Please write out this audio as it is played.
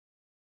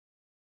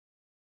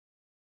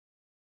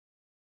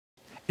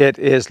It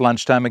is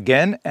lunchtime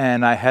again,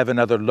 and I have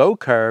another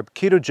low-carb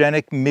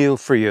ketogenic meal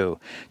for you.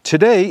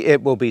 Today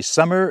it will be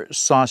summer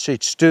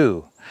sausage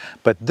stew,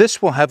 but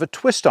this will have a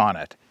twist on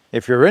it.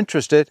 If you're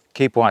interested,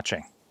 keep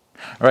watching.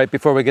 All right,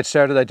 before we get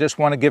started, I just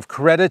want to give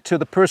credit to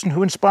the person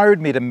who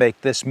inspired me to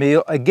make this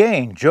meal.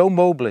 Again, Joe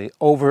Mobley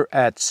over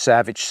at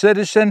Savage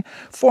Citizen,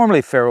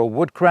 formerly Feral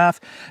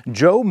Woodcraft.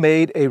 Joe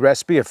made a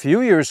recipe a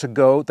few years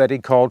ago that he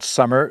called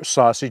Summer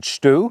Sausage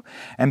Stew.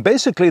 And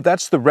basically,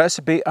 that's the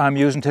recipe I'm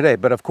using today.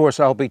 But of course,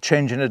 I'll be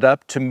changing it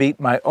up to meet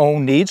my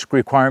own needs,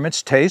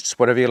 requirements, tastes,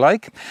 whatever you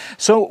like.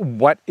 So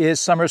what is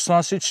Summer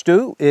Sausage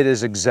Stew? It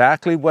is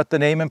exactly what the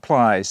name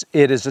implies.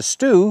 It is a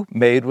stew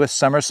made with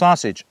summer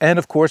sausage and,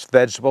 of course,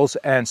 vegetables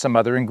and some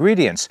other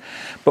ingredients.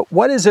 But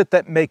what is it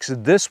that makes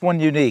this one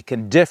unique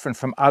and different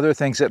from other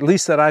things, at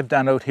least that I've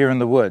done out here in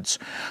the woods?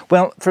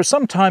 Well, for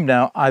some time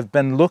now, I've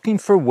been looking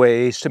for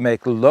ways to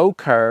make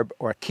low-carb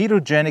or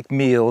ketogenic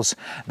meals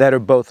that are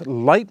both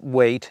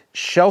lightweight,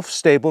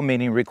 shelf-stable,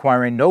 meaning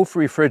requiring no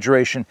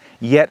refrigeration,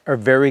 yet are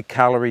very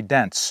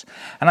calorie-dense.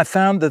 And I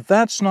found that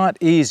that's not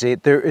easy.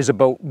 There is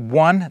about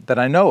one that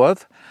I know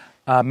of,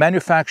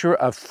 manufacturer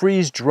of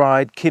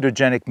freeze-dried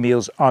ketogenic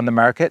meals on the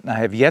market, and I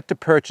have yet to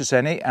purchase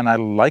any, and I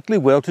likely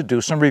will to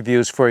do some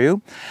reviews for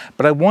you.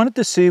 But I wanted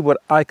to see what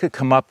I could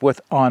come up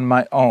with on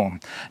my own.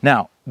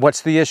 Now,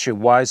 what's the issue?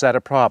 Why is that a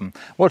problem?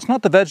 Well, it's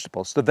not the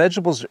vegetables. The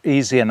vegetables are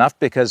easy enough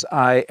because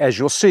as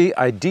you'll see,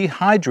 I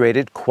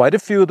dehydrated quite a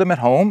few of them at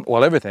home.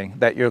 Well, everything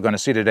that you're going to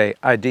see today,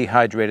 I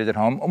dehydrated at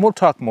home, and we'll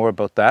talk more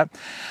about that.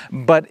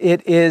 But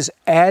it is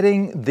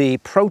adding the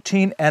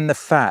protein and the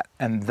fat,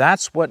 and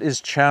that's what is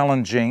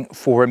challenging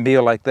for a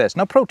meal like this.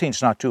 Now,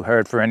 protein's not too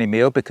hard for any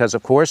meal because,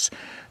 of course,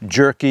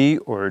 jerky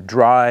or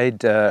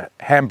dried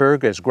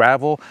hamburgers,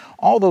 gravel,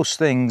 all those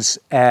things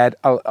add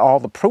all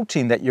the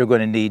protein that you're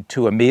going to need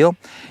to a meal.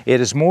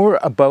 It is more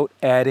about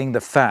adding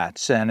the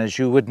fats, and as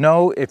you would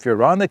know, if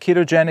you're on the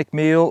ketogenic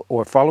meal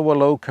or follow a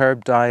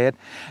low-carb diet,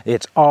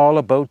 it's all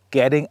about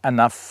getting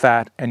enough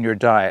fat in your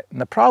diet.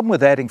 And the problem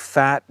with adding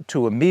fat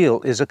to a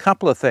meal is a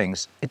couple of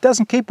things. It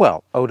doesn't keep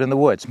well out in the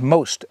woods.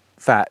 Most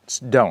fats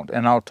don't,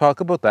 and I'll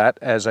talk about that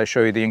as I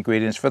show you the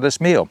ingredients for this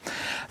meal.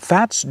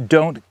 Fats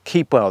don't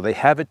keep well. They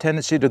have a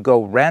tendency to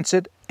go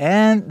rancid,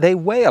 and they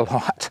weigh a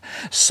lot.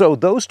 So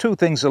those two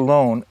things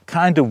alone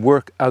kind of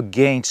work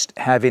against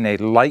having a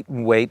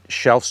lightweight,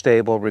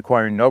 shelf-stable,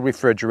 requiring no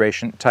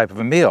refrigeration type of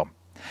a meal.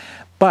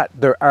 But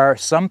there are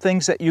some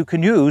things that you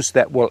can use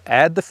that will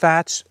add the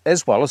fats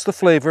as well as the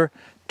flavor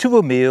to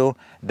a meal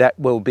that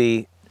will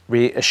be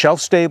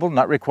shelf-stable,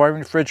 not requiring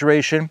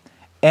refrigeration,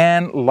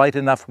 and light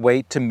enough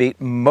weight to meet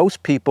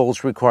most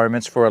people's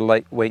requirements for a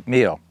lightweight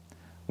meal.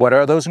 What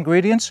are those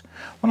ingredients?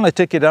 Well, I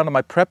take you down to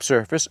my prep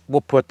surface.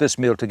 We'll put this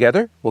meal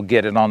together. We'll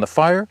get it on the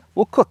fire.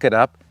 We'll cook it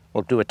up.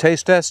 We'll do a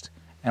taste test,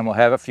 and we'll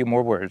have a few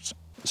more words.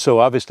 So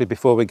obviously,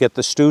 before we get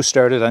the stew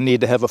started, I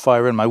need to have a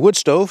fire in my wood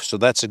stove, so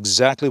that's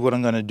exactly what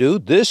I'm going to do.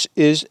 This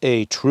is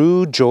a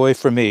true joy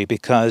for me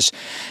because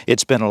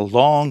it's been a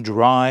long,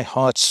 dry,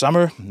 hot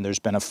summer. There's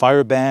been a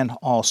fire ban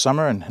all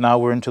summer, and now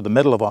we're into the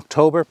middle of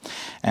October,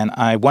 and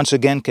I once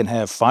again can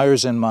have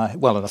fires in in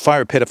the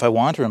fire pit if I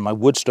want, or in my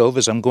wood stove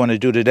as I'm going to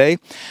do today.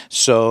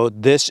 So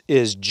this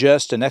is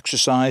just an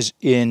exercise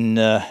in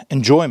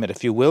enjoyment,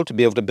 if you will, to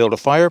be able to build a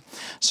fire.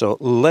 So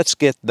let's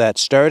get that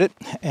started,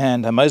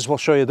 and I might as well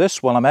show you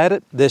this while I'm at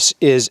it. This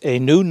is a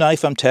new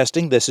knife I'm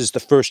testing. This is the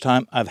first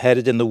time I've had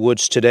it in the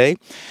woods today.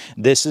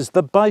 This is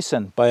the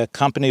Bison by a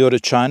company out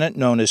of China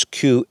known as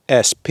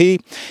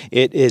QSP.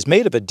 It is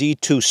made of a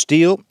D2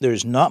 steel.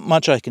 There's not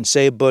much I can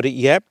say about it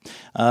yet.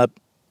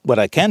 What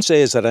I can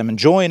say is that I'm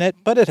enjoying it,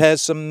 but it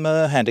has some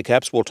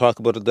handicaps. We'll talk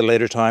about it at a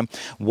later time.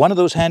 One of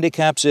those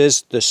handicaps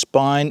is the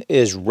spine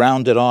is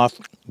rounded off,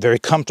 very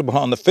comfortable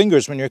on the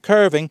fingers when you're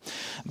carving,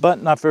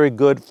 but not very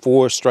good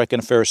for striking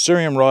a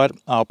ferrocerium rod.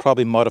 I'll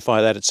probably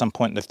modify that at some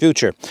point in the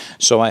future.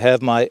 So I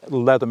have my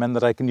Leatherman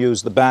that I can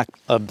use the back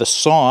of the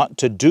saw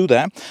to do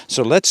that.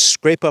 So let's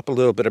scrape up a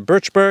little bit of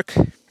birch bark.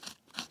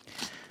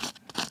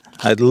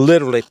 I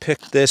literally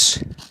picked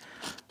this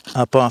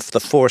up off the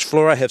forest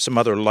floor. I have some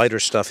other lighter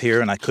stuff here,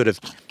 and I could have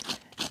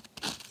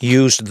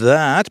used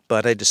that,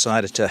 but I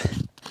decided to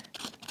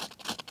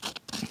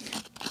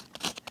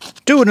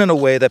do it in a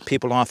way that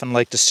people often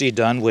like to see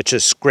done, which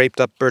is scraped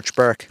up birch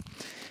bark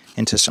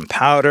into some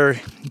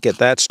powder, get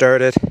that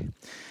started,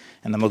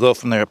 and then we'll go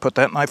from there. Put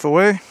that knife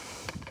away,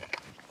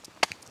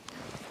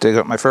 dig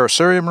up my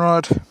ferrocerium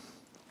rod,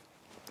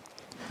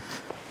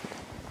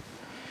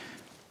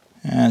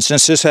 and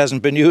since this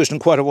hasn't been used in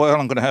quite a while,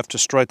 I'm going to have to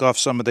strike off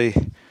some of the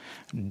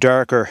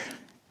darker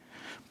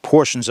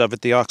portions of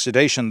it, the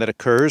oxidation that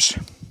occurs.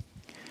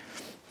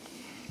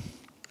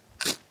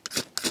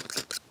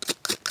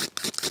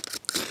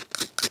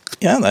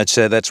 Yeah, I'd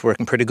say that's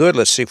working pretty good.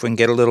 Let's see if we can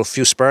get a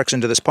few sparks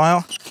into this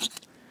pile.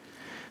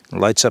 It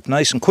lights up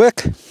nice and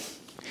quick.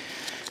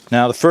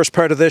 Now, the first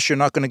part of this you're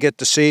not going to get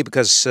to see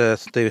because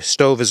the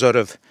stove is out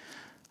of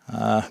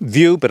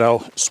view, but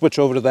I'll switch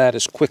over to that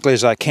as quickly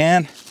as I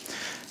can.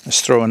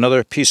 Let's throw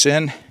another piece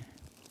in.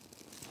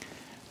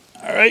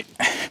 All right.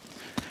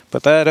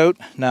 Put that out.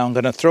 Now I'm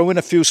going to throw in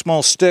a few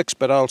small sticks,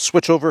 but I'll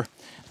switch over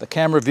the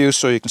camera view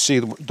so you can see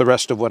the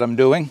rest of what I'm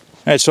doing.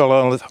 All right,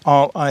 so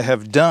all I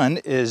have done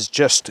is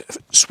just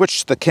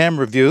switch the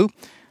camera view.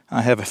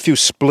 I have a few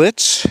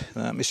splits.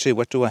 Let me see,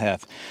 what do I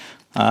have?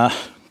 A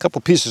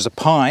couple pieces of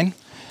pine.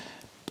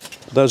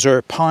 Those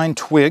are pine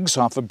twigs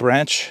off a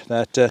branch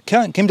that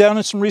came down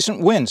in some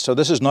recent wind. So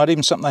this is not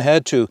even something I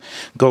had to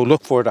go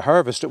look for to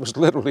harvest. It was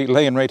literally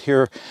laying right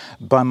here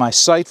by my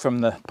site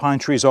from the pine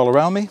trees all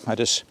around me. I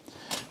just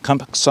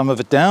cut some of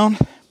it down,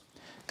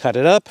 cut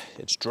it up,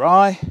 it's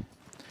dry,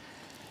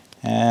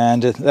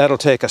 and that'll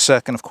take a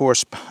second, of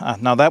course.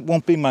 Now that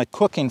won't be my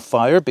cooking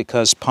fire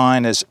because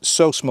pine is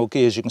so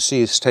smoky, as you can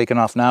see it's taken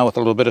off now with a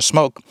little bit of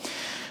smoke.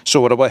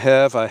 So what do I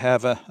have? I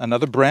have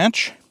another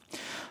branch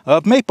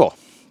of maple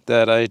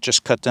that I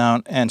just cut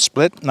down and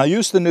split. And I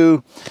used the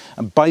new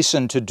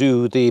bison to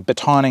do the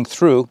batoning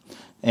through,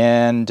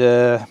 and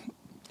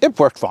it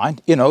worked fine.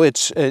 You know,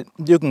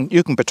 you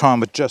can baton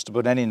with just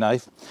about any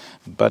knife,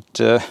 but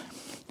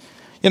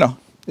you know,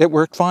 it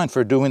worked fine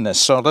for doing this.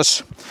 So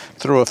let's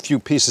throw a few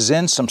pieces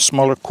in, some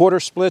smaller quarter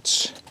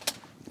splits.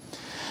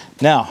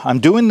 Now I'm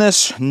doing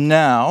this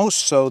now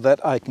so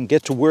that I can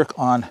get to work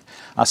on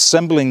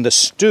assembling the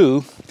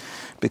stew,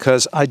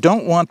 because I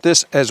don't want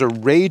this as a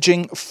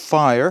raging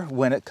fire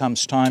when it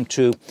comes time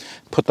to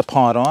put the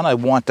pot on. I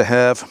want to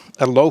have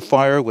a low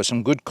fire with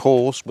some good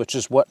coals, which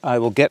is what I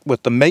will get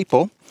with the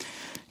maple,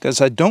 because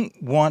I don't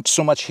want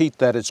so much heat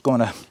that it's going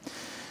to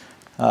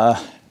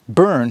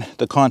burn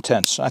the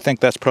contents. I think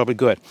that's probably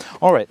good.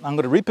 All right, I'm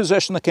going to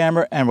reposition the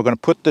camera and we're going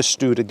to put this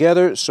stew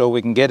together so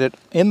we can get it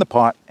in the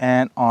pot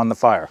and on the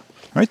fire.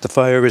 All right, the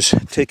fire is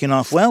taking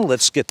off well.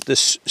 Let's get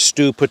this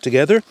stew put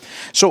together.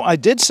 So I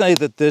did say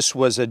that this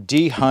was a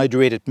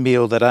dehydrated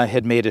meal that I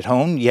had made at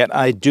home, yet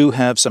I do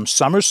have some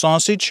summer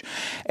sausage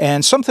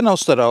and something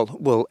else that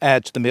will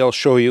add to the meal. I'll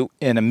show you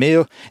in a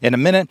minute.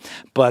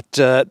 But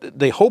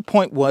the whole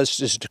point was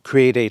to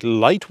create a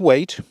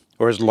lightweight,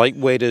 or as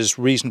lightweight as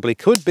reasonably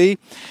could be,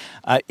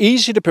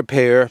 easy to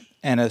prepare,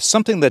 and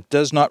something that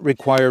does not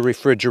require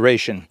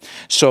refrigeration.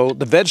 So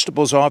the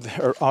vegetables are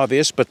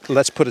obvious, but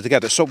let's put it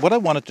together. So what I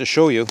wanted to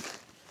show you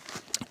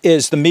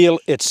is the meal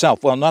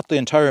itself. Well, not the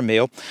entire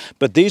meal,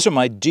 but these are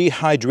my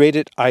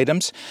dehydrated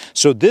items.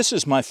 So this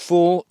is my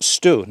full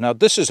stew. Now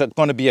this is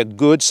going to be a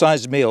good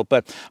sized meal,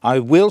 but I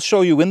will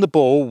show you in the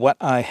bowl what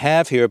I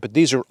have here. But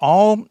these are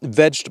all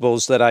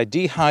vegetables that I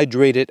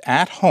dehydrated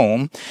at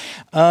home.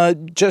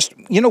 Just,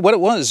 you know, what it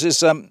was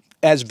is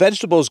as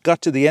vegetables got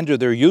to the end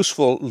of their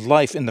useful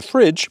life in the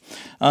fridge,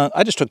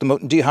 I just took them out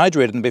and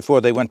dehydrated them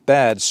before they went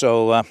bad.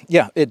 So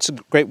yeah, it's a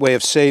great way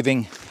of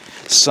saving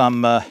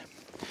some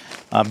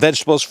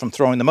vegetables from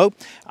throwing them out.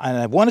 And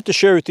I wanted to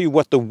share with you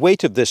what the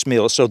weight of this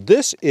meal is. So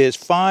this is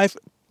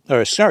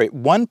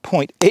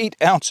 1.8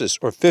 ounces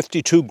or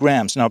 52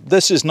 grams. Now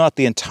this is not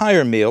the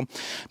entire meal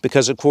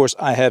because of course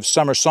I have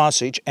summer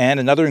sausage and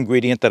another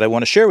ingredient that I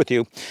want to share with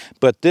you,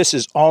 but this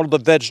is all the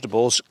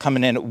vegetables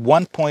coming in at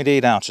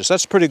 1.8 ounces.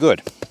 That's pretty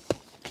good.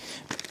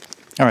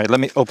 All right, let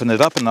me open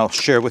it up and I'll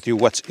share with you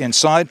what's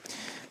inside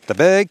the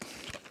bag.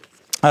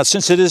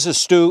 Since it is a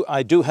stew,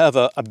 I do have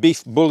a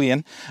beef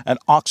bouillon, an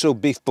OXO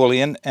beef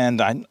bouillon,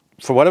 and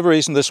for whatever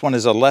reason, this one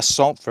is a less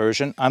salt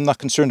version. I'm not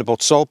concerned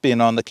about salt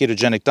being on the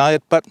ketogenic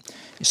diet, but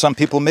some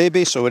people may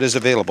be, so it is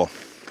available.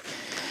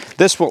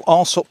 This will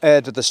also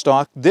add to the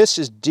stock. This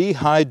is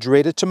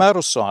dehydrated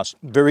tomato sauce.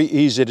 Very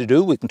easy to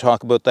do. We can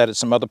talk about that at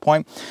some other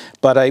point.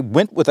 But I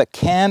went with a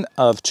can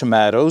of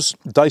tomatoes,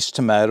 diced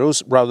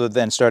tomatoes, rather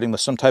than starting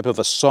with some type of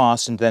a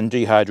sauce and then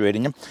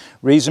dehydrating them.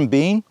 Reason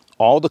being,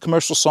 all the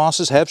commercial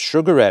sauces have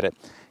sugar added.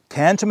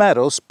 Canned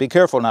tomatoes, be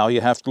careful now,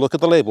 you have to look at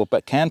the label,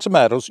 but canned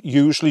tomatoes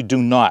usually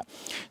do not.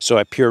 So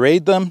I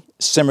pureed them,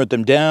 simmered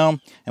them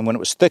down, and when it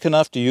was thick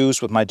enough to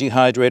use with my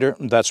dehydrator,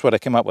 that's what I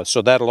came up with.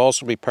 So that'll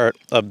also be part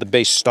of the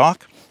base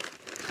stock.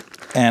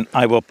 And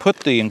I will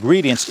put the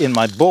ingredients in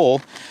my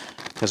bowl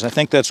because I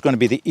think that's going to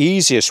be the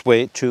easiest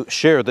way to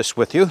share this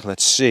with you.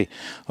 Let's see.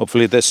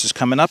 Hopefully this is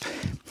coming up.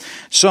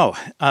 So,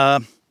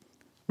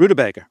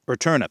 rutabaga or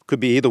turnip, could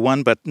be either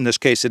one, but in this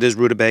case it is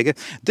rutabaga.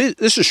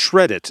 This is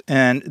shredded,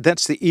 and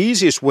that's the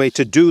easiest way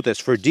to do this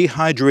for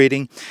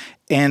dehydrating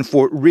and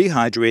for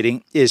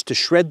rehydrating, is to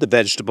shred the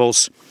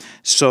vegetables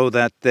so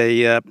that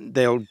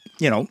they'll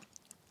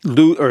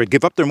lose or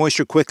give up their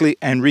moisture quickly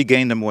and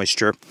regain the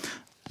moisture.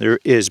 There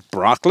is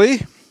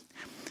broccoli,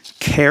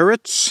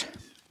 carrots,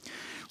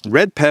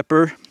 red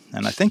pepper,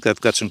 and I think I've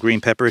got some green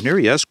pepper in here.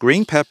 Yes,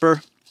 green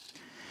pepper.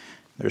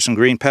 There's some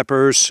green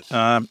peppers.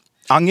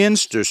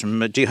 Onions, there's some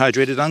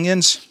dehydrated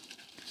onions,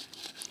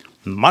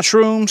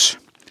 mushrooms,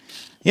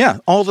 yeah,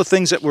 all the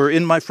things that were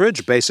in my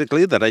fridge,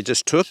 basically, that I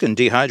just took and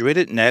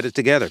dehydrated and added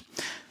together.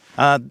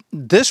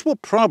 This will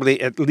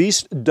probably at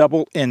least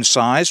double in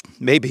size,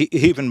 maybe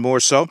even more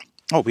so.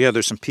 Oh, yeah,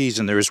 there's some peas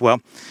in there as well.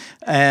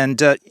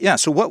 And yeah,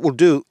 so what we'll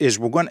do is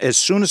we're going to, as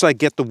soon as I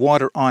get the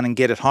water on and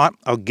get it hot,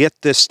 I'll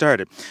get this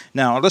started.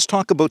 Now, let's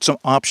talk about some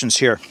options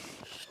here.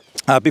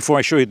 before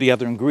I show you the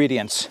other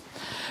ingredients.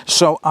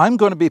 So I'm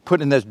going to be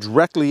putting this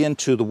directly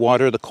into the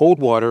water, the cold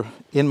water,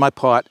 in my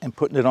pot and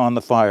putting it on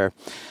the fire.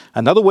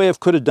 Another way I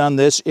could have done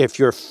this, if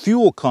you're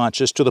fuel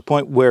conscious to the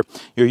point where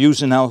you're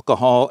using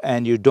alcohol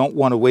and you don't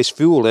want to waste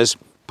fuel, is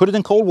put it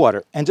in cold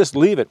water and just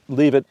leave it.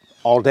 Leave it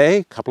all day,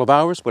 a couple of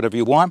hours, whatever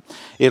you want.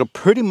 It'll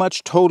pretty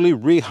much totally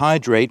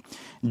rehydrate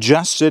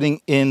just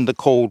sitting in the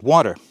cold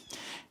water.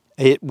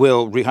 It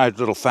will rehydrate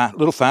a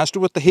little faster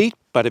with the heat,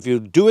 but if you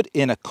do it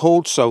in a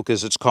cold soak,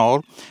 as it's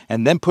called,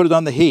 and then put it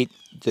on the heat,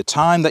 the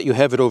time that you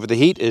have it over the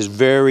heat is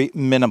very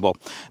minimal.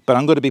 But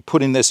I'm going to be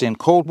putting this in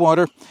cold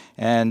water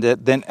and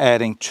then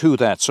adding to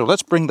that. So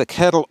let's bring the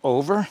kettle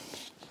over. I'm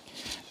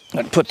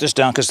going to put this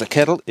down because the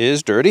kettle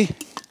is dirty.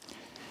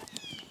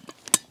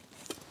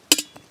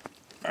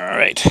 All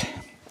right.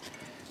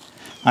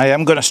 I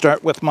am going to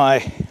start with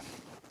my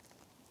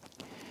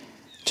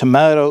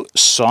tomato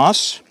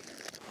sauce.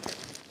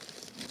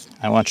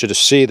 I want you to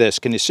see this.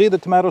 Can you see the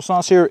tomato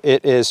sauce here?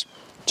 It is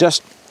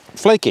just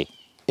flaky.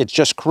 It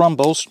just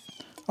crumbles.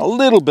 A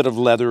little bit of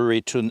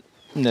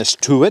leathery-ness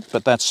to it,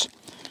 but that's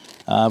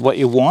what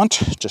you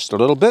want, just a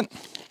little bit.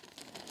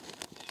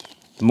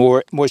 The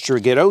more moisture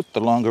we get out,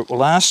 the longer it will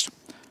last.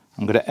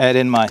 I'm going to add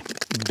in my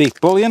beef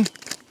bouillon.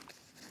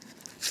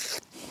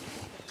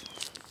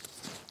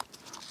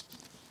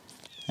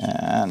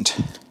 And,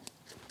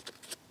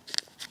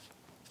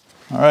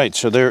 all right,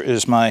 so there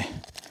is my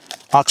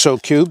OXO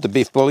cube, the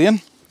beef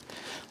bouillon.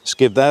 Let's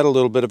give that a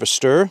little bit of a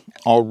stir.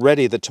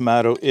 Already the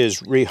tomato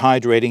is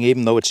rehydrating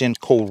even though it's in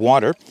cold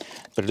water,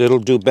 but it'll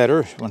do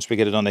better once we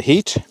get it on the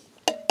heat.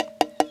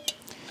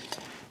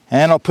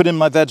 And I'll put in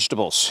my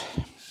vegetables.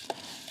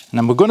 And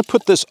then we're going to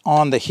put this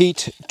on the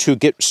heat to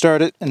get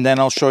started, and then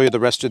I'll show you the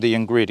rest of the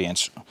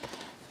ingredients.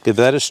 Give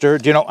that a stir.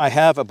 You know, I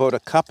have about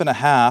 1.5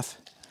 cups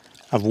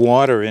of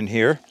water in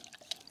here.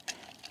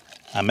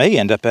 I may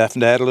end up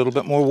having to add a little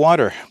bit more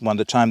water when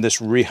the time this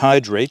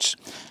rehydrates.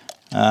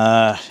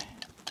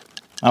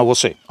 We'll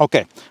see.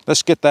 Okay,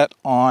 let's get that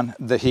on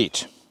the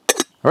heat.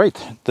 All right,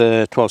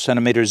 the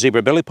 12-centimeter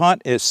zebra belly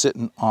pot is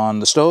sitting on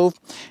the stove,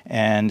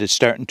 and it's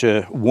starting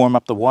to warm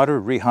up the water,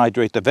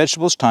 rehydrate the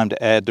vegetables. Time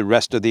to add the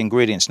rest of the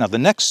ingredients. Now, the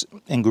next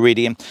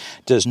ingredient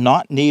does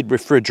not need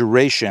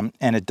refrigeration,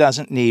 and it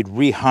doesn't need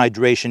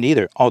rehydration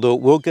either, although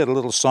it will get a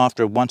little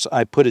softer once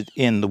I put it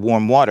in the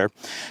warm water.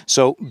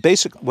 So,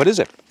 what is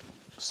it?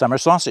 Summer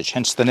sausage,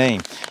 hence the name.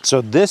 So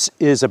this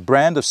is a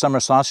brand of summer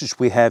sausage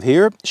we have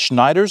here,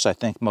 Schneider's. I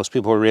think most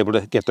people are able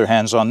to get their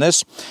hands on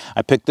this.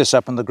 I picked this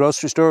up in the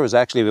grocery store. I was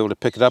actually able to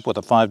pick it up with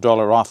a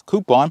 $5 off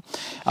coupon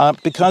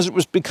because it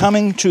was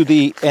becoming to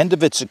the end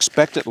of its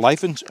expected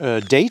life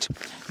date.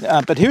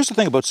 But here's the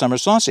thing about summer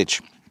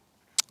sausage.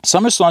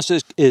 Summer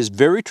sausage is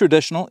very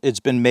traditional. It's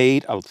been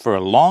made for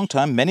a long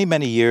time, many,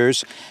 many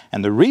years.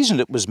 And the reason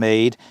it was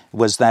made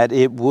was that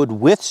it would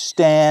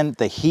withstand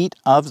the heat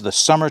of the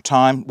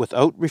summertime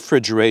without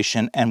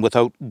refrigeration and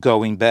without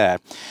going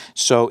bad.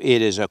 So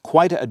it is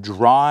quite a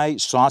dry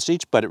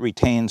sausage, but it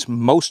retains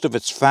most of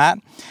its fat.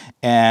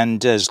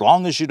 And as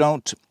long as you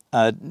don't,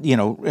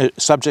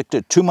 subject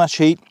to too much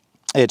heat,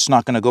 it's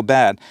not going to go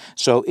bad.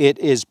 So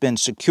it has been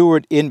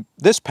secured in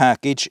this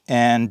package,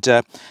 and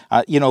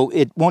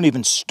it won't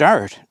even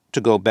start to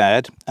go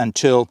bad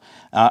until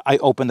I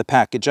open the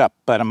package up.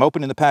 But I'm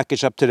opening the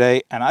package up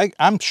today, and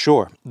I'm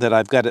sure that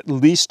I've got at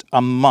least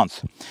a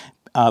month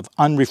of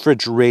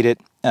unrefrigerated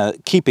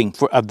keeping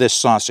of this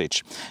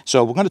sausage.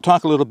 So we're going to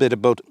talk a little bit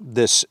about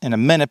this in a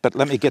minute, but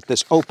let me get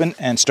this open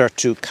and start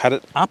to cut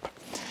it up.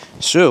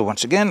 So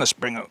once again, let's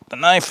bring out the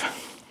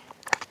knife.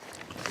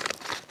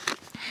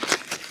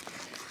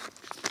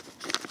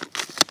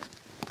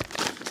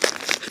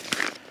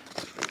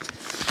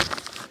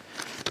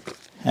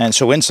 And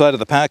so inside of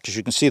the package,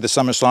 you can see the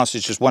summer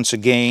sausage is once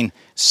again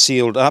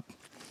sealed up.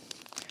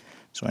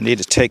 So I need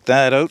to take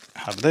that out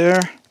of there.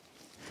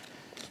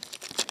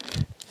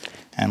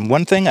 And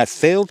one thing I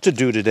failed to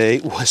do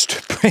today was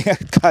to bring a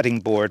cutting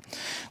board.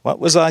 What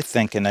was I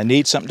thinking? I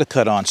need something to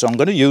cut on. So I'm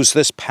going to use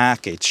this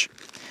package.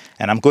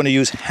 And I'm going to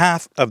use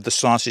half of the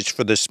sausage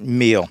for this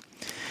meal.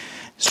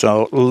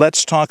 So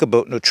let's talk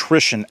about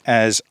nutrition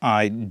as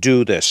I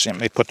do this. Let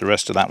me put the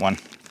rest of that one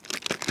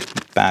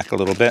back a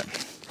little bit.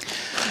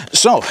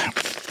 So,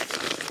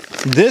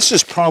 this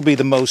is probably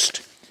the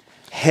most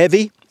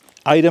heavy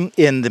item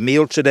in the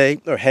meal today,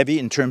 or heavy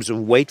in terms of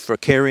weight for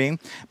carrying,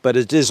 but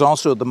it is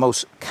also the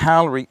most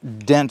calorie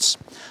dense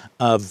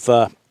of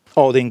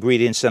all the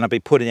ingredients that I'll be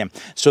putting in.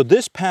 So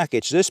this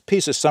package, this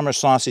piece of summer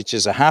sausage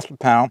is 1/2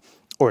 pound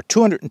or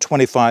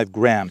 225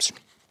 grams.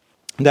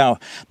 Now,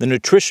 the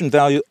nutrition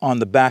value on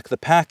the back of the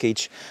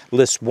package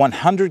lists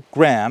 100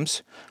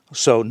 grams,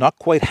 so not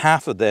quite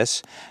half of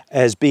this,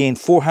 as being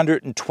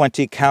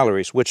 420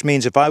 calories, which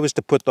means if I was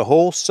to put the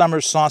whole summer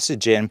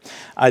sausage in,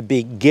 I'd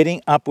be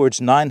getting upwards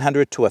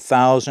 900 to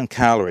 1,000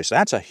 calories.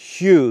 That's a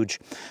huge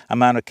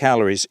amount of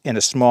calories in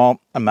a small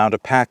amount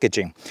of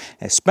packaging,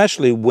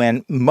 especially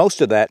when most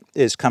of that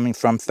is coming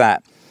from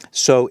fat.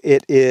 So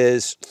it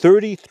is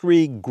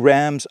 33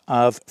 grams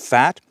of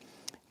fat,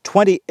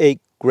 28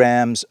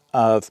 grams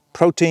of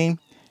protein,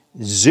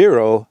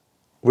 0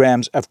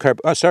 grams of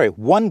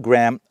 1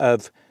 gram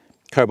of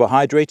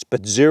carbohydrates,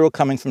 but 0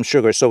 coming from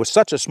sugar. So it's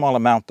such a small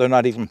amount, they're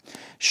not even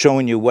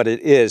showing you what it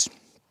is.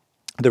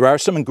 There are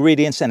some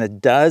ingredients, and it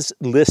does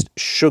list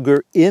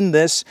sugar in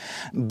this,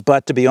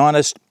 but to be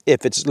honest,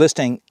 if it's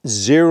listing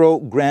 0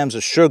 grams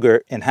of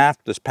sugar in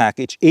half this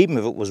package, even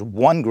if it was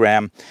 1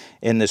 gram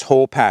in this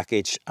whole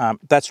package,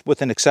 that's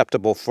within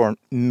acceptable for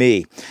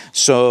me.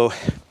 So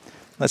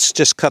let's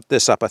just cut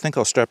this up. I think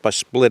I'll start by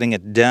splitting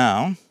it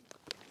down,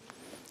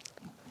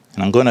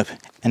 and I'm going to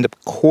end up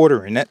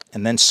quartering it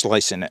and then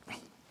slicing it.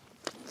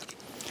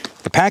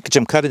 The package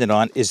I'm cutting it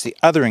on is the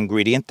other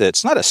ingredient.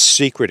 That's not a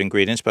secret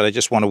ingredient, but I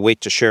just want to wait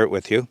to share it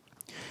with you.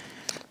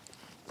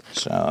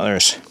 So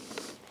there's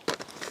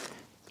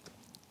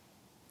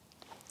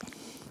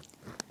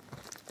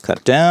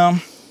cut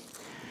down.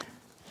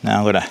 Now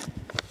I'm going to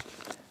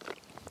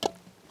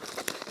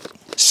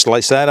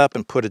slice that up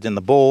and put it in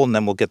the bowl, and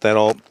then we'll get that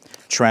all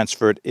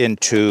transferred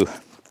into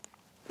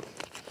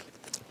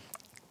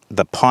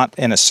the pot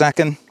in a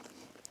second.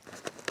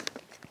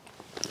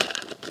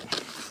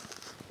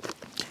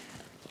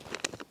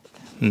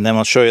 And then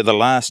I'll show you the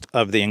last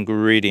of the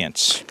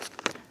ingredients.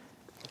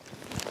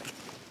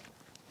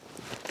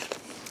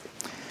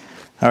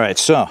 All right,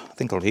 so I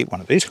think I'll eat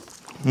one of these.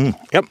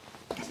 Yep.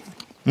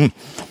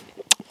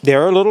 They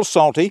are a little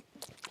salty,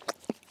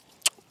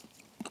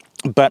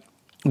 but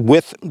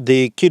with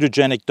the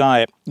ketogenic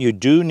diet, you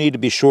do need to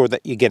be sure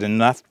that you get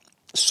enough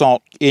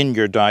salt in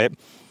your diet.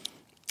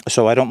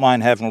 So I don't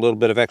mind having a little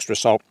bit of extra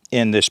salt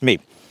in this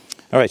meat.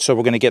 All right, so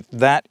we're going to get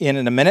that in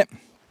a minute.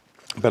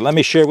 But let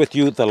me share with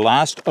you the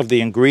last of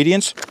the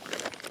ingredients.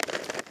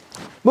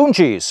 Moon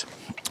cheese,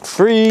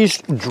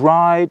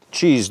 freeze-dried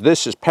cheese.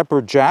 This is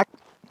pepper jack,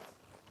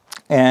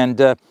 and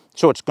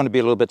so it's going to be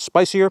a little bit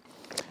spicier.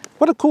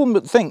 What a cool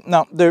thing.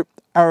 Now, there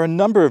are a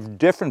number of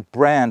different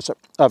brands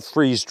of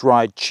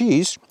freeze-dried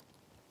cheese.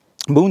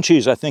 Moon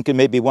cheese, I think, it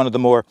may be one of the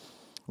more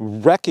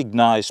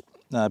recognized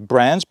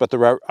brands, but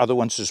there are other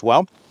ones as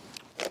well.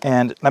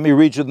 And let me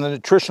read you the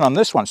nutrition on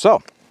this one.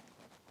 So,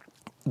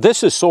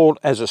 this is sold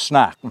as a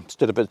snack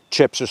instead of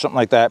chips or something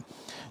like that.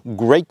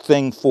 Great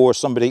thing for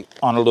somebody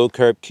on a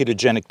low-carb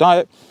ketogenic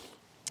diet.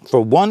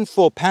 For one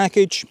full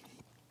package,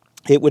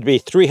 it would be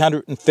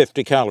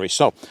 350 calories.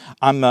 So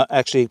I'm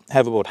actually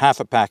have about half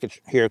a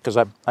package here because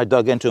I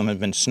dug into them and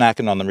been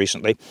snacking on them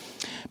recently.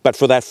 But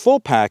for that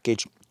full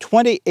package,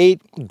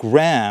 28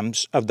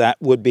 grams of that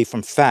would be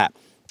from fat.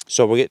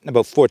 So we're getting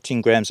about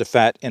 14 grams of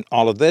fat in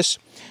all of this.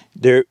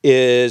 There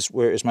is,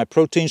 where is my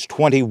proteins?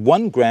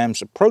 21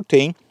 grams of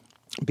protein,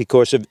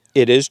 because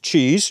it is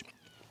cheese,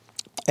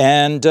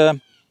 and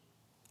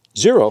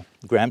 0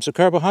 grams of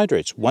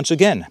carbohydrates. Once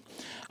again,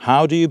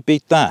 how do you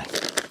beat that?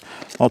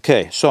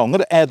 Okay, so I'm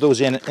going to add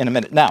those in a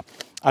minute. Now,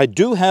 I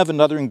do have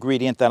another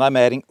ingredient that I'm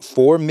adding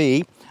for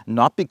me,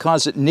 not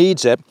because it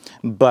needs it,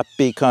 but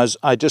because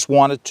I just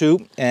wanted to,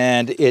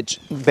 and it's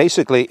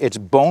basically, it's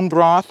bone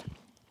broth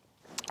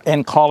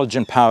and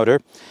collagen powder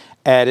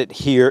added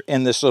here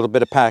in this little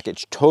bit of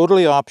package.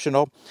 Totally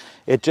optional.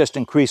 It just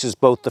increases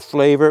both the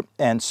flavor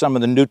and some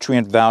of the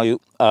nutrient value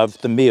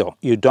of the meal.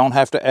 You don't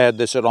have to add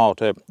this at all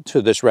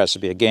to this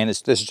recipe. Again,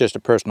 this is just a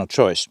personal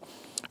choice.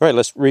 All right,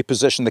 let's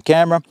reposition the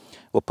camera.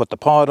 We'll put the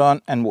pot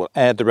on and we'll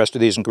add the rest of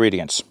these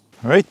ingredients.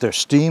 All right, there's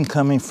steam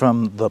coming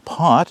from the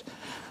pot.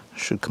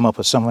 Should come up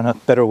with a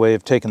better way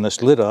of taking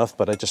this lid off,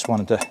 but I just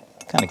wanted to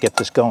kind of get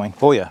this going.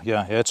 Oh yeah,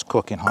 it's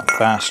cooking hot,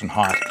 fast and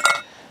hot.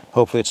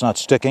 Hopefully it's not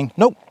sticking.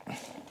 Nope.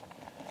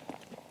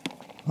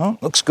 Well,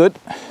 looks good.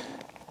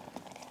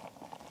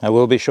 I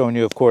will be showing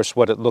you, of course,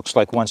 what it looks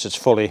like once it's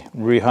fully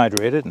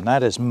rehydrated, and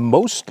that is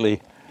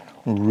mostly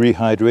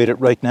rehydrated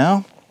right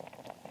now.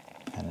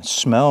 And it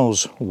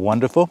smells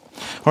wonderful.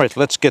 All right,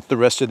 let's get the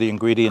rest of the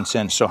ingredients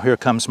in. So here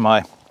comes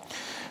my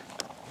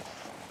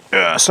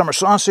summer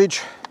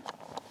sausage.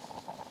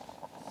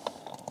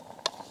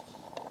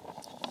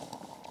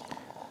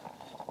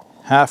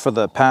 Half of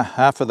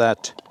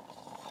that.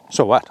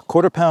 So what?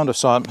 Quarter pound of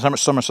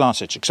summer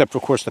sausage, except for,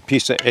 of course, the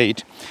piece I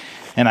ate.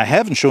 And I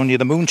haven't shown you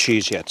the moon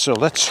cheese yet. So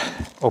let's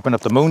open up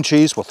the moon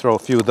cheese. We'll throw a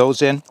few of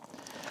those in.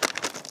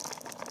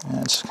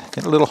 And it's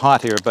getting a little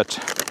hot here, but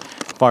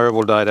fire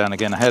will die down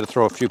again. I had to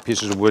throw a few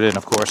pieces of wood in,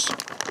 of course.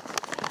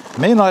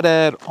 May not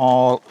add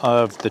all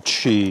of the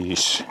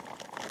cheese.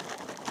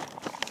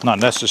 Not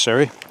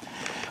necessary.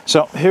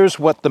 So here's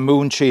what the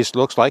moon cheese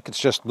looks like. It's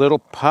just little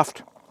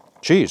puffed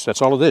cheese.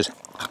 That's all it is.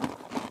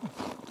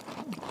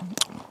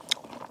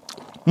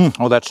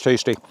 Oh, that's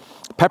tasty.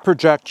 Pepper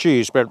jack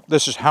cheese, but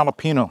this is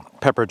jalapeno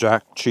pepper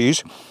jack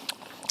cheese.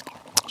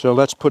 So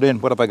let's put in,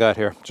 what have I got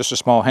here? Just a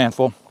small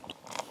handful.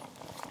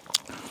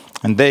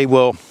 And they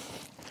will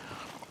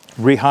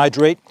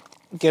rehydrate,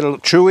 get a little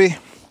chewy.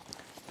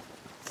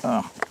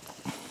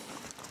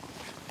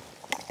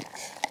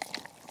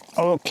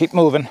 Oh, keep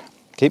moving.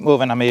 Keep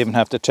moving. I may even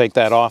have to take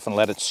that off and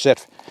let it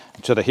sit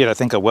until the heat. I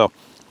think I will.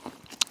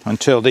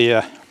 Until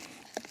the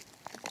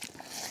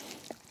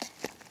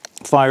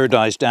fire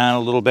dies down a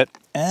little bit.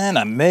 And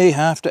I may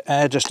have to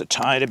add just a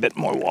tiny bit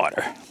more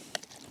water.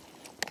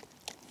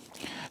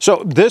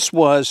 So this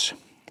was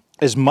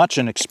as much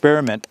an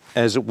experiment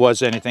as it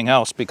was anything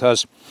else,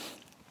 because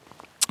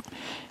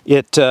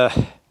it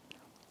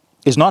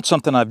is not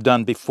something I've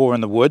done before in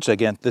the woods.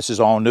 Again, this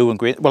is all new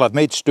ingredient. Well, I've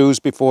made stews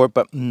before,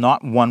 but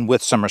not one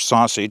with summer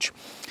sausage.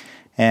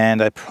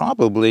 And I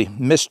probably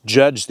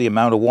misjudged the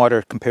amount of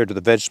water compared to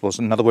the vegetables.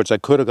 In other words, I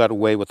could have got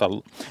away with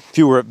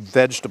fewer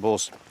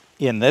vegetables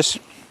in this.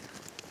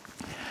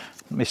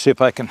 Let me see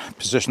if I can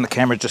position the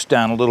camera just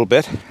down a little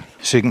bit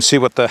so you can see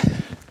what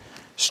the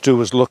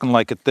stew is looking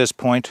like at this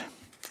point.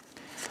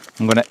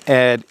 I'm going to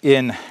add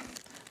in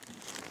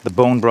the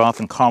bone broth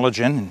and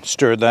collagen and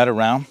stir that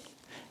around.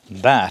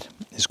 That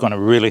is going to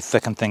really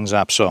thicken things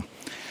up, so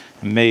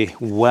I may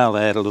well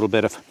add a little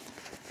bit of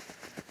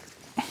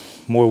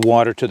more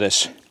water to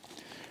this.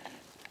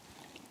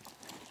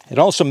 It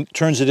also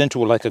turns it into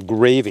like a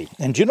gravy.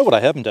 And you know what I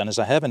haven't done is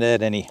I haven't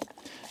added any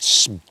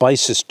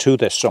spices to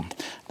this, so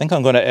I think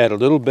I'm going to add a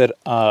little bit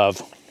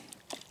of,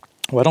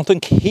 well, I don't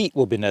think heat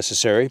will be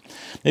necessary,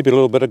 maybe a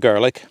little bit of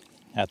garlic.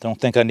 I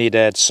don't think I need to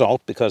add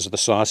salt because the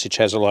sausage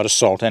has a lot of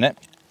salt in it.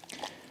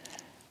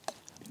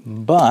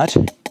 But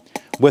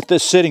with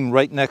this sitting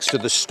right next to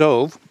the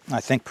stove, I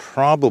think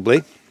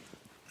probably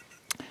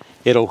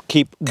it'll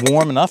keep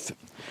warm enough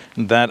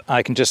that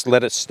I can just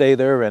let it stay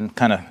there and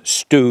kind of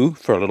stew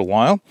for a little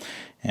while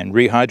and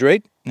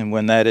rehydrate. And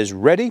when that is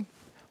ready,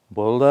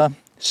 we'll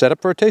set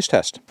up for a taste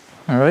test.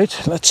 All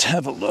right, let's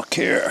have a look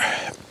here.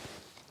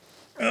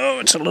 Oh,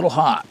 it's a little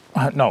hot.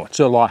 No, it's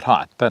a lot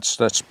hot.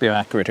 Let's be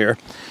accurate here.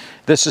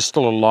 This is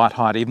still a lot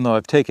hot, even though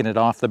I've taken it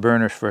off the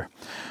burner for,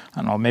 I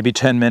don't know, maybe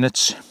 10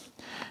 minutes.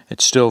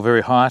 It's still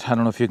very hot. I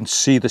don't know if you can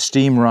see the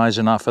steam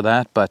rising off of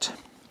that, but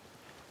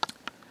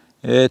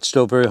it's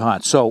still very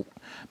hot. So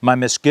my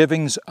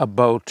misgivings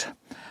about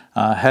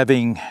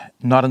having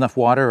not enough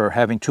water or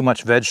having too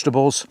much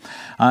vegetables,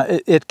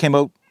 it came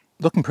out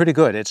looking pretty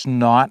good. It's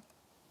not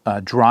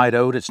dried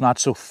out. It's not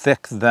so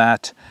thick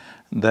that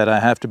I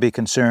have to be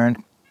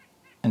concerned.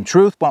 In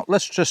truth, well,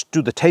 let's just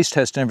do the taste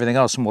test and everything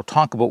else, and we'll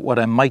talk about what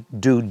I might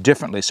do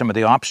differently, some of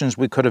the options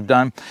we could have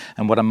done,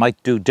 and what I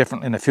might do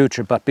differently in the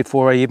future. But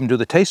before I even do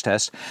the taste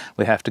test,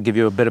 we have to give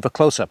you a bit of a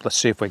close-up. Let's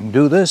see if we can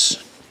do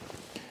this.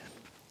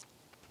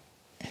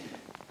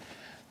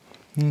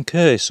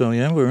 Okay, so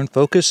yeah, we're in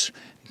focus.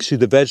 You can see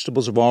the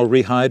vegetables have all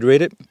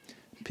rehydrated.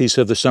 Piece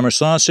of the summer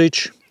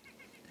sausage.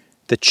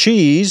 The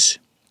cheese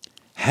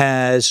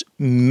has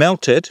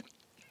melted.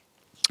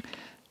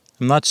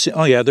 I'm not seeing,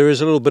 oh yeah, there is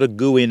a little bit of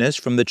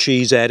gooiness from the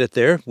cheese added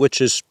there,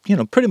 which is, you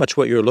know, pretty much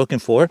what you're looking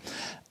for.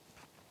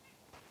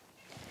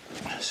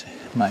 Let's see,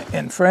 my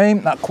in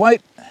frame, not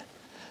quite.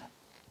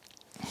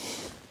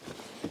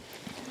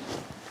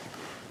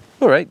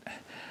 All right.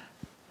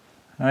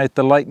 All right,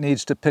 the light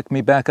needs to pick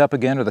me back up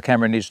again, or the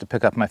camera needs to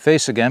pick up my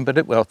face again, but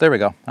it will. There we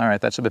go. All right,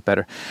 that's a bit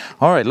better.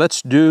 All right,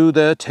 let's do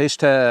the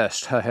taste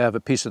test. I have a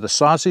piece of the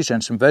sausage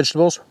and some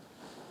vegetables.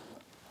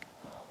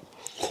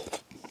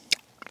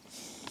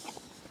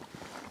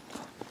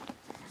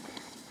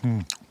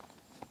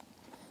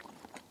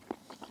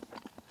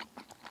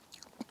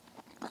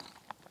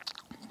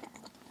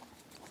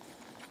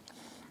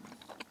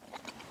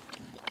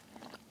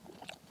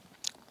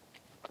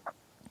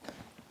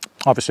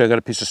 Obviously, I got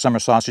a piece of summer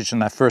sausage in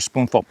that first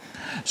spoonful.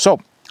 So,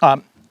 I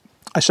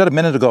said a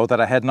minute ago that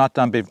I had not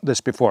done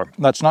this before.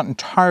 That's not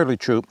entirely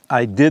true.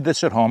 I did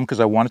this at home because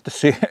I wanted to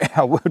see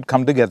how it would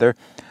come together.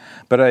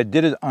 But I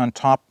did it on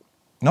top.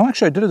 No,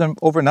 actually, I did it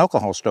over an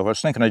alcohol stove. I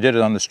was thinking I did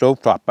it on the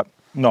stovetop, but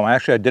no,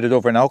 actually, I did it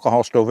over an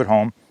alcohol stove at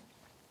home.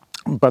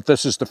 But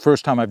this is the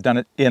first time I've done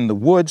it in the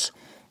woods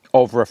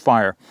over a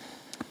fire.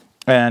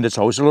 And it's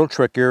always a little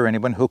trickier.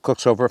 Anyone who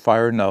cooks over a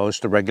fire knows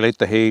to regulate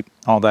the heat,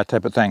 all that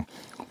type of thing.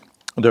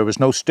 There was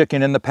no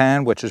sticking in the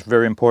pan, which is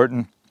very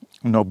important,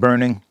 no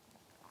burning,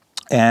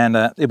 and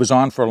it was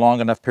on for a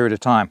long enough period of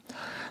time.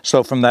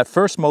 So from that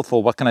first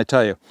mouthful, what can I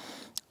tell you?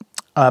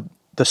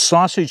 The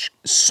sausage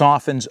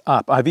softens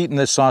up. I've eaten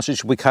this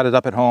sausage. We cut it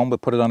up at home. We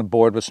put it on a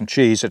board with some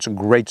cheese. It's a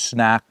great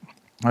snack.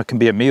 It can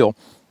be a meal.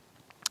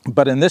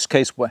 But in this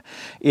case,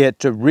 it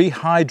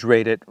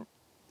rehydrated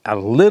a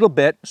little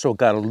bit, so it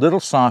got a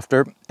little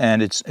softer,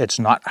 and it's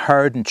not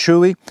hard and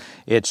chewy.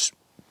 It's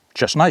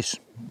just nice,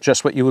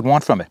 just what you would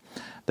want from it.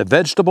 The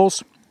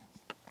vegetables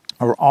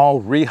are all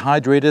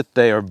rehydrated.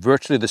 They are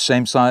virtually the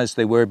same size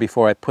they were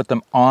before I put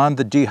them on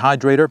the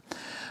dehydrator.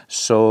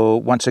 So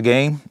once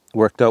again,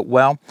 worked out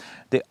well.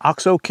 The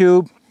OXO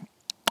cube,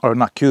 or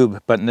not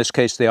cube, but in this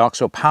case the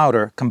OXO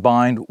powder,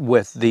 combined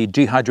with the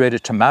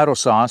dehydrated tomato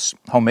sauce,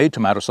 homemade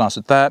tomato sauce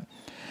at that,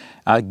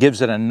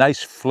 gives it a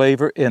nice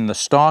flavor in the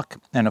stock.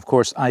 And of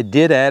course, I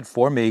did add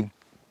for me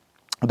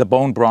the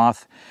bone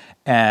broth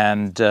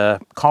and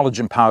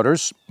collagen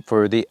powders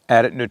for the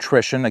added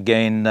nutrition.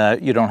 Again,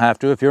 you don't have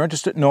to. If you're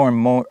interested in knowing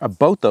more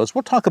about those,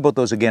 we'll talk about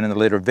those again in a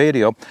later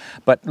video.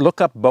 But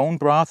look up bone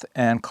broth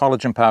and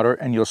collagen powder,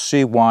 and you'll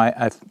see why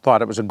I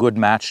thought it was a good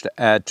match to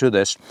add to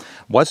this.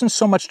 Wasn't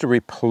so much to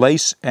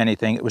replace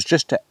anything. It was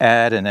just to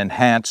add and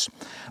enhance,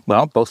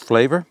 well, both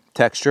flavor,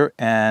 texture,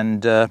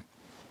 and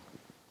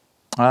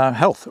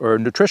health or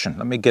nutrition.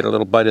 Let me get a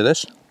little bite of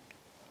this.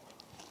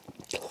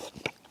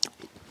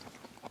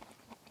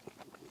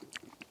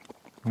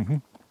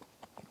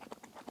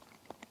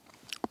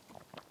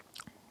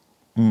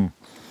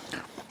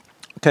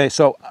 Okay,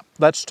 so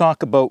let's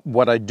talk about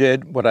what I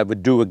did, what I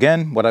would do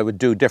again, what I would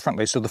do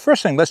differently. So the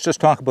first thing, let's just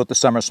talk about the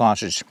summer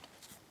sausage.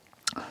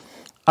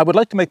 I would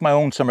like to make my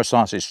own summer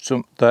sausage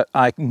so that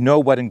I know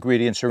what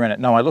ingredients are in it.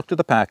 Now, I looked at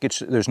the package.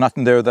 There's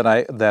nothing there that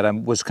I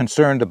was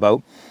concerned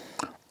about.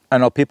 I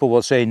know people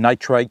will say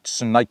nitrites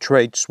and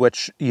nitrates,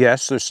 which,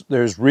 yes,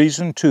 there's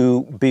reason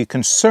to be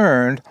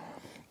concerned,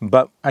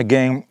 but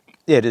again,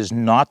 it is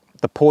not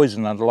the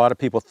poison that a lot of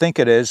people think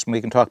it is.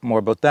 We can talk more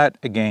about that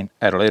again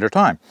at a later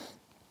time.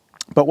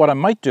 But what I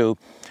might do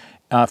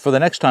for the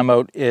next time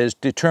out is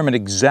determine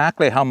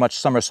exactly how much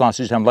summer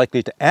sausage I'm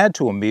likely to add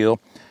to a meal,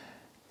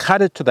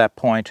 cut it to that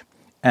point,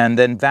 and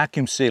then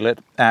vacuum seal it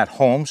at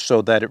home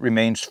so that it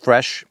remains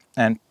fresh,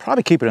 and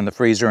probably keep it in the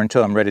freezer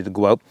until I'm ready to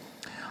go out.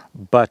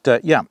 But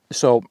yeah,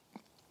 so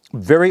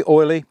very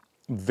oily,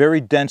 very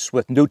dense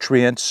with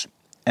nutrients,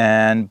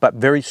 but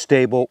very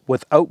stable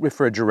without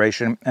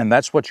refrigeration, and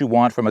that's what you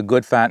want from a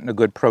good fat and a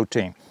good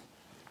protein.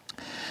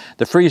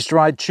 The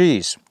freeze-dried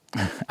cheese,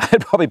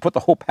 I'd probably put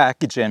the whole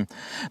package in.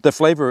 The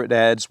flavor it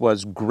adds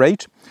was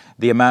great.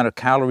 The amount of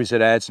calories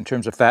it adds in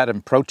terms of fat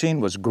and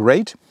protein was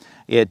great.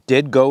 It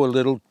did go a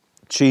little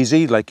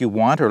cheesy like you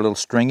want, or a little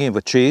stringy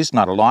with cheese,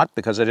 not a lot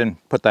because I didn't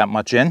put that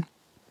much in.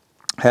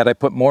 Had I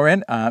put more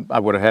in, I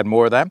would have had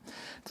more of that.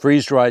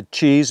 Freeze-dried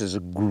cheese is a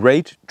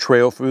great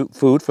trail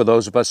food for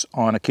those of us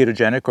on a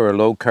ketogenic or a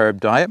low-carb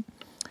diet.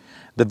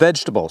 The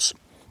vegetables,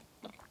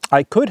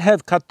 I could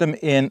have cut them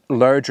in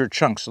larger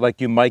chunks like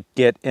you might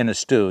get in a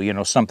stew, you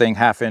know, something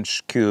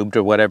half-inch cubed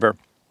or whatever.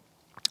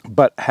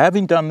 But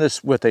having done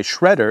this with a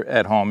shredder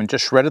at home and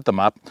just shredded them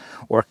up,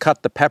 or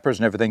cut the peppers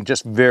and everything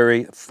just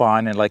very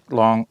fine and like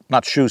long,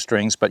 not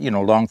shoestrings, but, you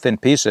know, long thin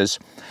pieces,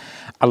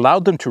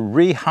 allowed them to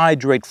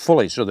rehydrate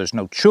fully. So there's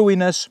no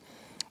chewiness,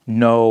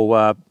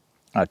 no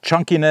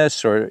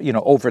chunkiness or, you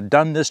know,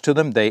 overdoneness to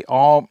them. They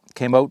all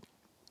came out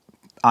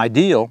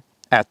ideal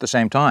at the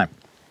same time.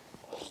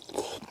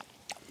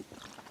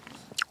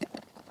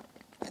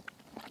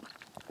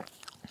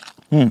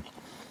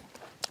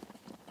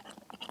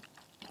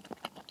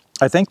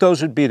 I think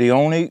those would be the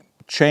only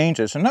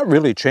changes, and not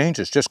really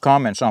changes, just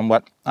comments on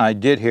what I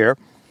did here.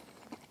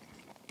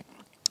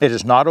 It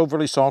is not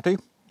overly salty.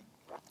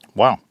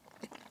 Wow.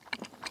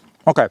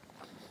 Okay.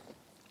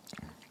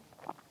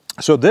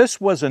 So this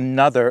was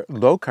another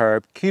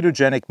low-carb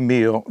ketogenic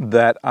meal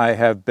that I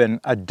have been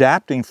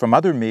adapting from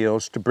other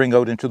meals to bring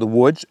out into the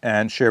woods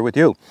and share with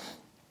you.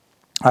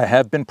 I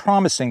have been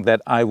promising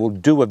that I will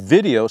do a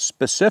video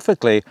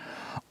specifically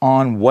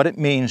on what it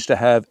means to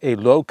have a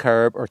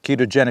low-carb or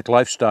ketogenic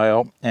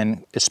lifestyle,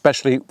 and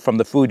especially from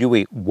the food you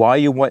eat. Why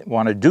you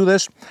want to do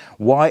this,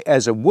 why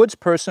as a woods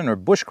person or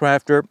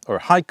bushcrafter or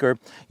hiker,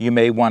 you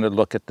may want to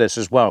look at this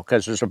as well,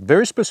 because there's a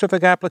very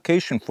specific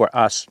application for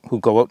us who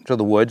go out into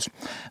the woods,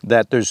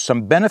 that there's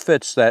some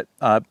benefits that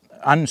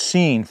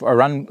unseen or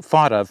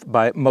unthought of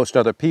by most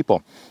other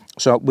people.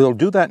 So we'll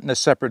do that in a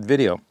separate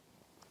video.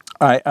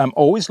 I am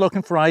always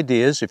looking for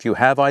ideas. If you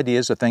have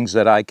ideas of things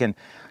that I can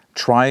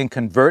try and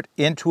convert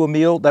into a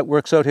meal that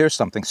works out here,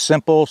 something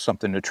simple,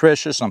 something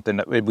nutritious, something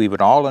that we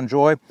would all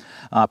enjoy,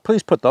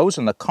 please put those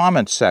in the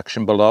comments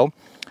section below.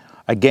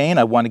 Again,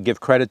 I want to give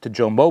credit to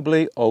Joe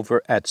Mobley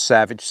over at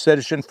Savage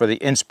Citizen for the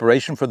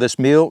inspiration for this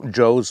meal.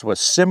 Joe's was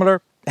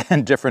similar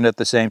and different at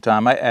the same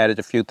time. I added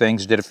a few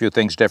things, did a few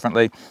things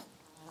differently.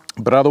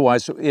 But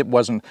otherwise, it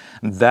wasn't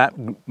that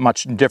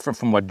much different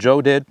from what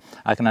Joe did.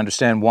 I can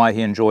understand why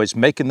he enjoys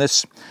making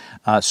this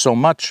so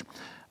much.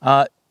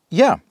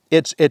 Yeah,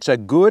 it's a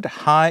good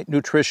high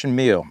nutrition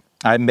meal.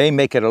 I may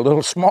make it a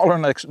little smaller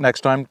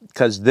next time,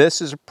 because this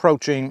is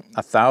approaching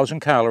 1,000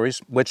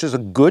 calories, which is a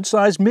good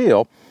sized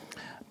meal,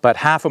 but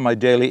half of my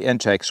daily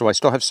intake. So I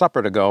still have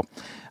supper to go.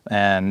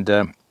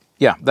 And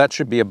yeah, that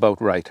should be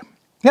about right.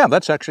 Yeah,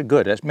 that's actually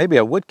good. Maybe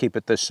I would keep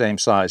it the same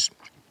size.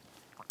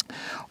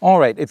 All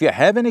right, if you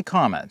have any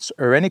comments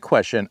or any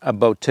question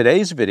about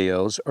today's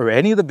videos or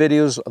any of the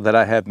videos that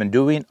I have been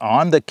doing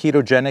on the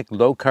ketogenic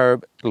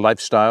low-carb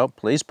lifestyle,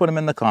 please put them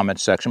in the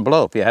comments section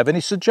below. If you have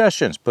any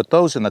suggestions, put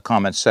those in the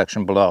comments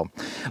section below.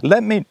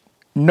 Let me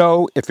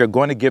know if you're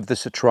going to give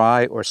this a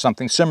try or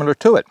something similar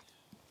to it.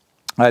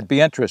 I'd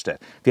be interested.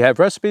 If you have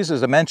recipes,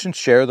 as I mentioned,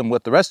 share them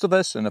with the rest of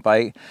us, and if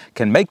I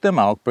can make them,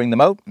 I'll bring them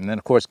out, and then,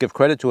 of course, give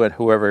credit to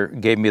whoever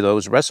gave me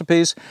those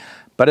recipes.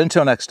 But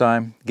until next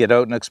time, get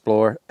out and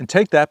explore and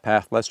take that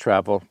path less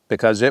traveled,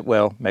 because it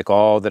will make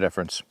all the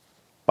difference.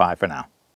 Bye for now.